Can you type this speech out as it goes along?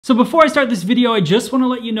So before I start this video, I just want to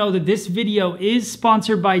let you know that this video is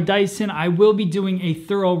sponsored by Dyson. I will be doing a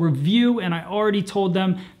thorough review, and I already told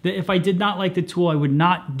them that if I did not like the tool, I would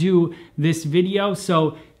not do this video.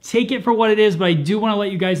 So take it for what it is, but I do want to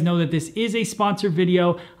let you guys know that this is a sponsored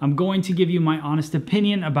video. I'm going to give you my honest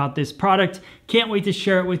opinion about this product. Can't wait to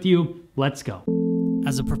share it with you. Let's go.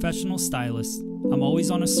 As a professional stylist, I'm always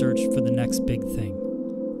on a search for the next big thing.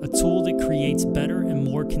 A tool that creates better and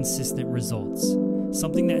more consistent results.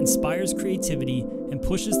 Something that inspires creativity and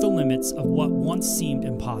pushes the limits of what once seemed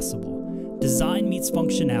impossible. Design meets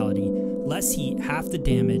functionality, less heat, half the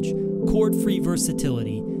damage, cord-free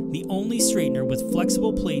versatility, the only straightener with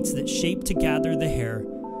flexible plates that shape to gather the hair.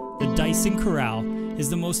 The Dyson Corrale is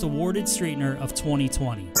the most awarded straightener of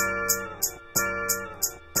 2020.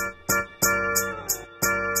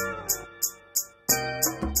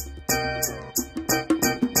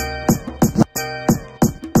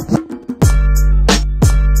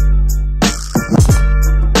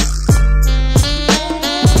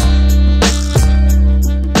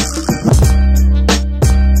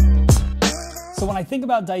 So when I think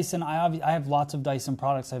about Dyson, I have lots of Dyson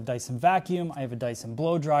products. I have Dyson vacuum, I have a Dyson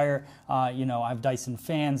blow dryer, I have Dyson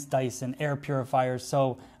fans, Dyson air purifiers.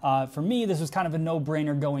 So for me, this was kind of a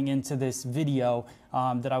no-brainer going into this video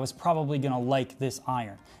that I was probably gonna like this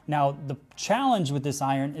iron. Now, the challenge with this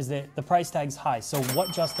iron is that the price tag's high. So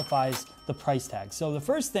what justifies the price tag? So the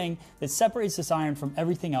first thing that separates this iron from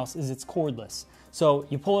everything else is it's cordless. So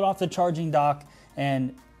you pull it off the charging dock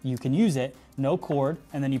and you can use it, no cord,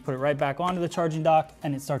 and then you put it right back onto the charging dock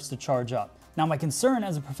and it starts to charge up. Now my concern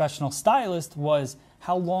as a professional stylist was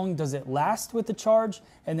how long does it last with the charge,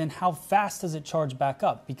 and then how fast does it charge back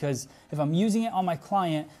up? Because if I'm using it on my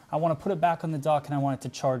client, I want to put it back on the dock and I want it to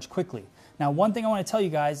charge quickly. Now one thing I want to tell you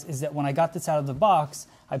guys is that when I got this out of the box,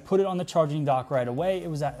 I put it on the charging dock right away. It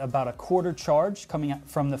was at about a quarter charge coming out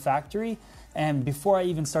from the factory. And before I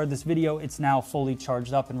even started this video, it's now fully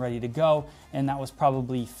charged up and ready to go. And that was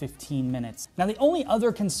probably 15 minutes. Now, the only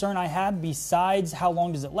other concern I had besides how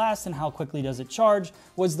long does it last and how quickly does it charge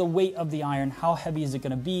was the weight of the iron. How heavy is it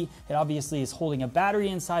gonna be? It obviously is holding a battery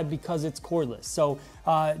inside because it's cordless. So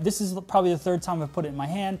this is probably the third time I've put it in my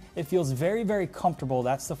hand. It feels very, very comfortable.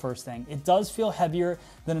 That's the first thing. It does feel heavier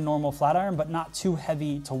than a normal flat iron, but not too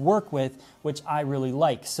heavy to work with, which I really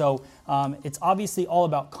like. So it's obviously all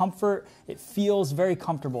about comfort. It feels very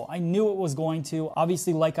comfortable. I knew it was going to.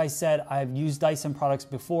 Obviously, like I said, I've used Dyson products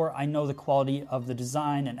before. I know the quality of the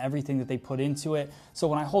design and everything that they put into it. So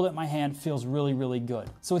when I hold it in my hand, it feels really, really good.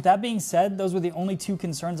 So with that being said, those were the only two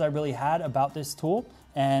concerns I really had about this tool,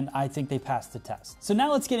 and I think they passed the test. So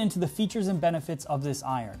now let's get into the features and benefits of this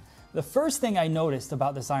iron. The first thing I noticed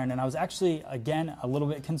about this iron, and I was actually, again, a little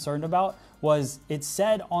bit concerned about, was it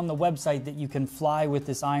said on the website that you can fly with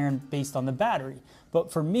this iron based on the battery. But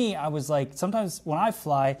for me, I was like, sometimes when I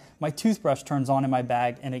fly, my toothbrush turns on in my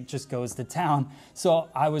bag and it just goes to town. So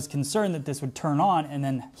I was concerned that this would turn on and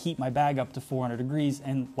then heat my bag up to 400 degrees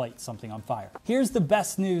and light something on fire. Here's the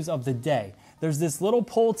best news of the day. There's this little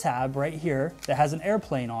pull tab right here that has an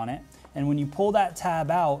airplane on it. And when you pull that tab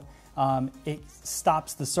out, it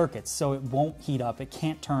stops the circuits, so it won't heat up. It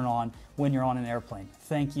can't turn on when you're on an airplane.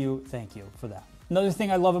 Thank you for that. Another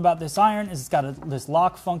thing I love about this iron is it's got this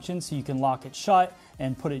lock function, so you can lock it shut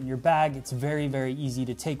and put it in your bag. It's very, very easy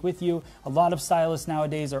to take with you. A lot of stylists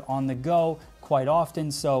nowadays are on the go quite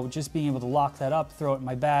often, so just being able to lock that up, throw it in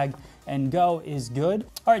my bag, and go is good.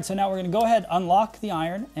 All right, so now we're gonna go ahead, unlock the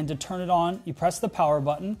iron, and to turn it on, you press the power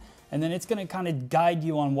button, and then it's gonna kind of guide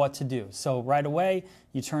you on what to do. So right away,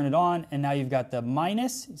 you turn it on, and now you've got the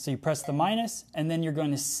minus, so you press the minus, and then you're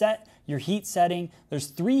going to set your heat setting. There's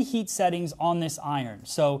 3 heat settings on this iron.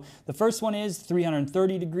 So the first one is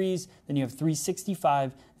 330 degrees, then you have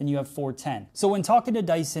 365, then you have 410. So when talking to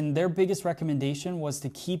Dyson, their biggest recommendation was to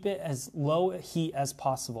keep it as low heat as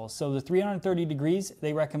possible. So the 330 degrees,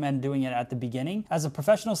 they recommend doing it at the beginning. As a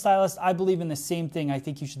professional stylist, I believe in the same thing. I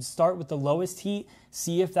think you should start with the lowest heat,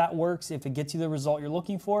 see if that works. If it gets you the result you're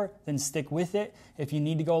looking for, then stick with it. If you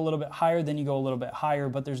need to go a little bit higher, then you go a little bit higher,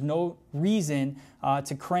 but there's no reason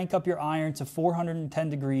to crank up your iron to 410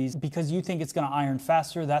 degrees because you think it's gonna iron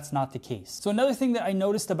faster. That's not the case. So another thing that I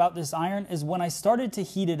noticed about this iron is when I started to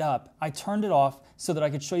heat it up, I turned it off so that I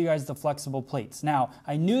could show you guys the flexible plates. Now,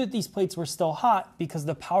 I knew that these plates were still hot because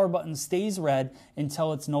the power button stays red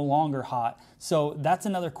until it's no longer hot. So that's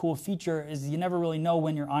another cool feature, is you never really know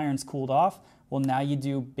when your iron's cooled off. Well, now you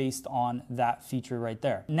do based on that feature right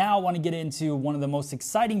there. Now I want to get into one of the most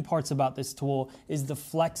exciting parts about this tool is the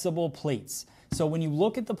flexible plates. So when you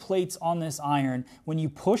look at the plates on this iron, when you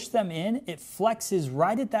push them in, it flexes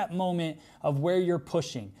right at that moment of where you're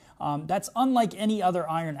pushing. That's unlike any other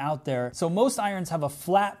iron out there. So most irons have a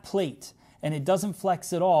flat plate and it doesn't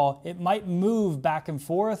flex at all. It might move back and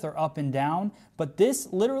forth or up and down, but this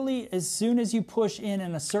literally, as soon as you push in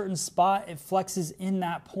a certain spot, it flexes in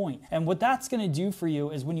that point. And what that's gonna do for you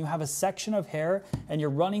is when you have a section of hair and you're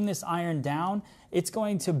running this iron down, it's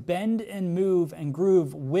going to bend and move and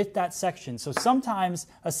groove with that section. So sometimes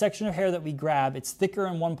a section of hair that we grab, it's thicker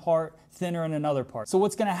in one part, thinner in another part. So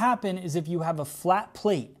what's gonna happen is if you have a flat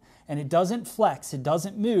plate and it doesn't flex, it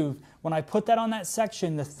doesn't move, when I put that on that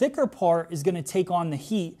section, the thicker part is gonna take on the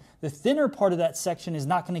heat. The thinner part of that section is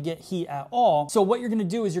not gonna get heat at all. So what you're gonna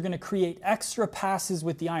do is you're gonna create extra passes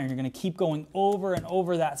with the iron. You're gonna keep going over and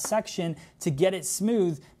over that section to get it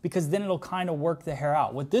smooth, because then it'll kind of work the hair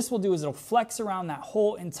out. What this will do is it'll flex around that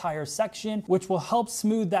whole entire section, which will help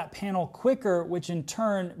smooth that panel quicker, which in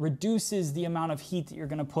turn reduces the amount of heat that you're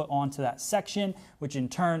gonna put onto that section, which in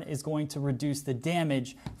turn is going to reduce the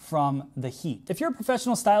damage from the heat. If you're a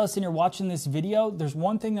professional stylist and you're watching this video, there's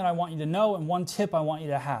one thing that I want you to know and one tip I want you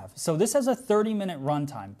to have. So this has a 30-minute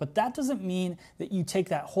runtime, but that doesn't mean that you take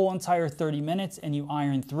that whole entire 30 minutes and you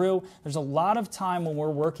iron through. There's a lot of time when we're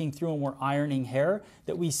working through and we're ironing hair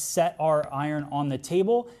that we set our iron on the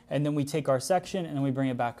table and then we take our section and then we bring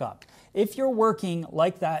it back up. If you're working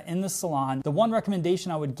like that in the salon, the one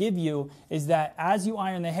recommendation I would give you is that as you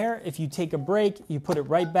iron the hair, if you take a break, you put it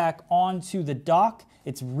right back onto the dock.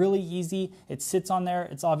 It's really easy. It sits on there.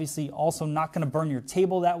 It's obviously also not going to burn your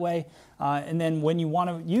table that way. And then when you want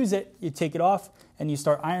to use it, you take it off and you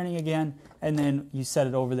start ironing again, and then you set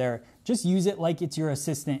it over there. Just use it like it's your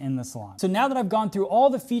assistant in the salon. So now that I've gone through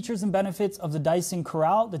all the features and benefits of the Dyson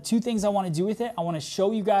Corrale, the two things I want to do with it, I want to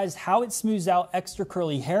show you guys how it smooths out extra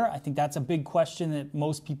curly hair. I think that's a big question that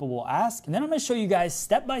most people will ask. And then I'm going to show you guys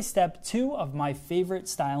step by step 2 of my favorite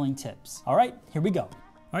styling tips. All right, here we go.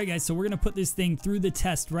 All right, guys, so we're gonna put this thing through the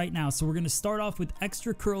test right now. So we're gonna start off with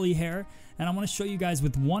extra curly hair, and I wanna show you guys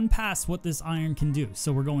with one pass what this iron can do.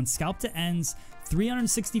 So we're going scalp to ends,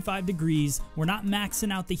 365 degrees. We're not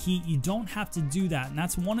maxing out the heat. You don't have to do that. And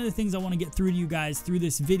that's one of the things I wanna get through to you guys through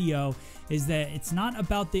this video, is that it's not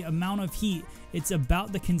about the amount of heat, it's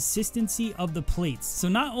about the consistency of the plates. So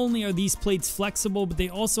not only are these plates flexible, but they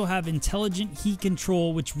also have intelligent heat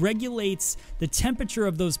control, which regulates the temperature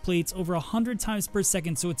of those plates over 100 times per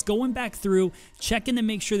second. So it's going back through, checking to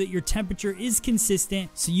make sure that your temperature is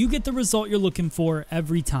consistent, so you get the result you're looking for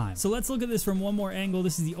every time. So let's look at this from one more angle.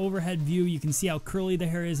 This is the overhead view. You can see how curly the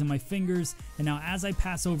hair is in my fingers. And now as I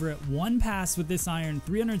pass over it, one pass with this iron,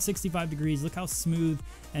 365 degrees, look how smooth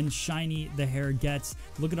and shiny the hair gets.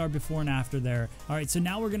 Look at our before and after there. All right, so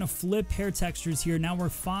now we're gonna flip hair textures here. Now we're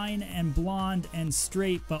fine and blonde and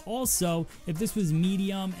straight, but also if this was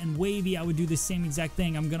medium and wavy, I would do the same exact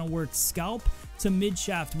thing. I'm gonna work scalp to mid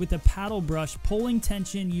shaft with a paddle brush, pulling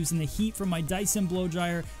tension using the heat from my Dyson blow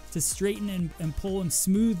dryer to straighten and pull and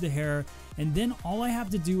smooth the hair. And then all I have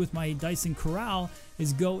to do with my Dyson Corrale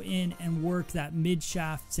is go in and work that mid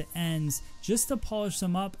shaft to ends just to polish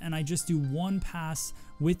them up, and I just do one pass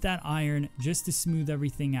with that iron just to smooth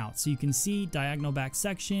everything out. So you can see diagonal back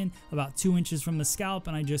section about 2 inches from the scalp,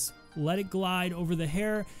 and I just let it glide over the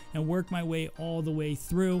hair and work my way all the way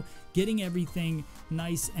through, getting everything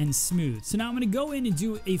nice and smooth. So now I'm gonna go in and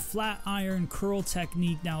do a flat iron curl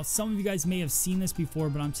technique. Now, some of you guys may have seen this before,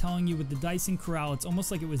 but I'm telling you, with the Dyson Corrale, it's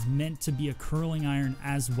almost like it was meant to be a curling iron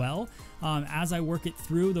as well. As I work it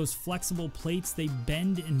through, those flexible plates, they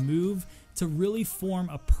bend and move to really form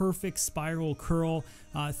a perfect spiral curl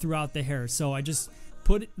throughout the hair. So I just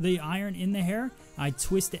put the iron in the hair, I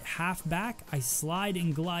twist it half back, I slide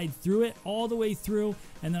and glide through it all the way through,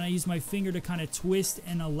 and then I use my finger to kind of twist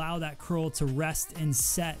and allow that curl to rest and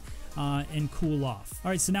set and cool off. All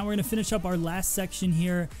right, so now we're gonna finish up our last section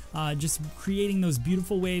here, just creating those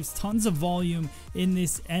beautiful waves, tons of volume in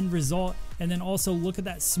this end result. And then also look at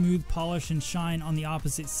that smooth polish and shine on the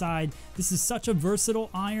opposite side. This is such a versatile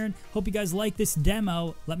iron. Hope you guys like this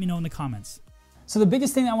demo. Let me know in the comments. So the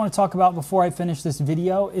biggest thing I want to talk about before I finish this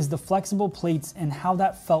video is the flexible plates and how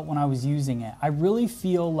that felt when I was using it. I really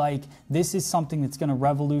feel like this is something that's going to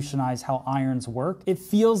revolutionize how irons work. It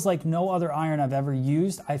feels like no other iron I've ever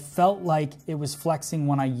used. I felt like it was flexing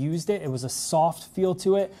when I used it. It was a soft feel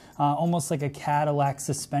to it, almost like a Cadillac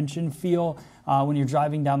suspension feel. When you're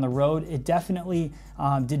driving down the road, it definitely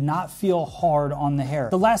did not feel hard on the hair.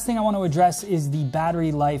 The last thing I want to address is the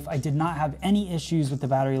battery life. I did not have any issues with the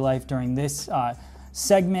battery life during this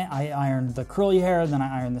segment. I ironed the curly hair, then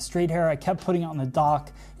I ironed the straight hair. I kept putting it on the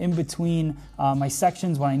dock in between my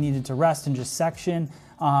sections when I needed to rest and just section.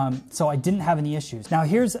 So I didn't have any issues. Now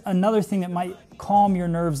here's another thing that might calm your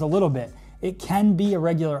nerves a little bit. It can be a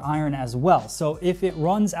regular iron as well. So if it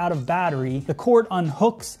runs out of battery, the cord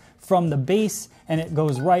unhooks from the base and it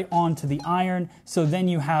goes right onto the iron. So then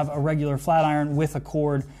you have a regular flat iron with a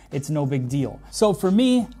cord. It's no big deal. So for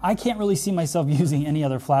me, I can't really see myself using any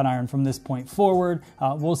other flat iron from this point forward.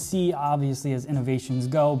 We'll see obviously as innovations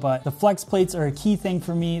go, but the flex plates are a key thing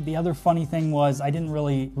for me. The other funny thing was I didn't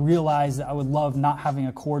really realize that I would love not having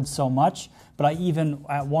a cord so much, but I even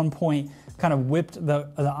at one point kind of whipped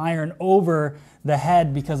the iron over the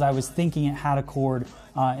head because I was thinking it had a cord,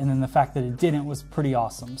 and then the fact that it didn't was pretty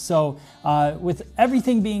awesome. So with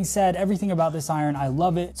everything being said, everything about this iron, I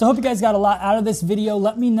love it. So I hope you guys got a lot out of this video.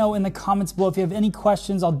 Let me know in the comments below if you have any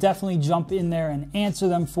questions. I'll definitely jump in there and answer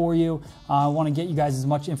them for you. I want to get you guys as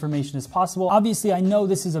much information as possible. Obviously, I know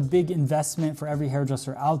this is a big investment for every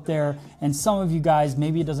hairdresser out there, and some of you guys,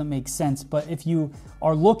 maybe it doesn't make sense, but if you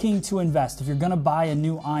are looking to invest, if you're gonna buy a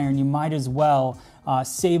new iron, you might as well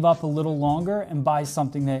save up a little longer and buy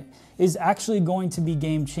something that is actually going to be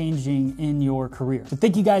game-changing in your career. So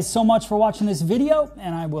thank you guys so much for watching this video,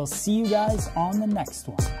 and I will see you guys on the next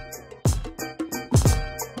one.